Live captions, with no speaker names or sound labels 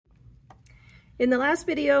In the last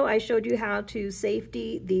video, I showed you how to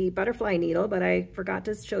safety the butterfly needle, but I forgot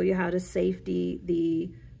to show you how to safety the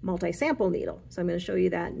multi-sample needle. So I'm going to show you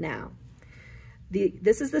that now.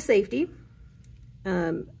 This is the safety.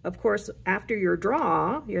 Of course, after your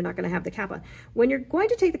draw, you're not going to have the cap on. When you're going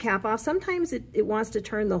to take the cap off, sometimes it wants to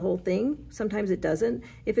turn the whole thing. Sometimes it doesn't.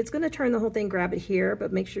 If it's going to turn the whole thing, grab it here,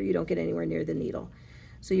 but make sure you don't get anywhere near the needle.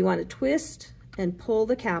 So you want to twist and pull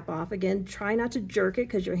the cap off. Again, try not to jerk it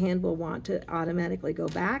because your hand will want to automatically go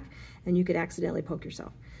back and you could accidentally poke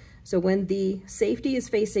yourself. So when the safety is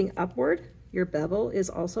facing upward, your bevel is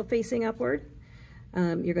also facing upward.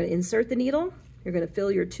 You're going to insert the needle. You're going to fill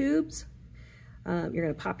your tubes. You're going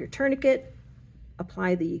to pop your tourniquet,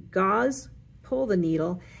 apply the gauze, pull the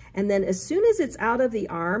needle, and then as soon as it's out of the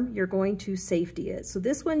arm, you're going to safety it. So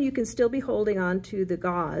this one you can still be holding on to the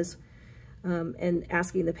gauze and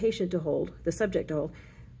asking the patient to hold, the subject to hold,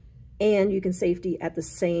 and you can safety at the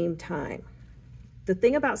same time. The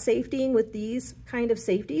thing about safetying with these kind of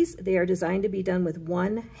safeties, they are designed to be done with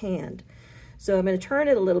one hand. So I'm going to turn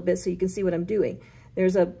it a little bit so you can see what I'm doing. There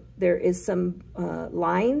is some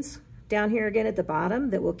lines down here again at the bottom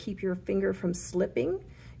that will keep your finger from slipping.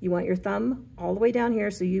 You want your thumb all the way down here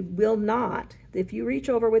so you will not, if you reach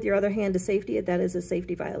over with your other hand to safety it, that is a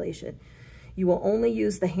safety violation. You will only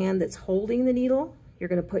use the hand that's holding the needle. You're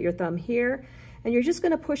going to put your thumb here and you're just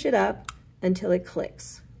going to push it up until it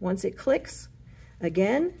clicks. Once it clicks,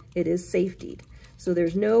 again, it is safetied. So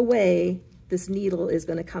there's no way this needle is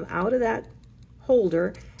going to come out of that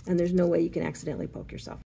holder and there's no way you can accidentally poke yourself.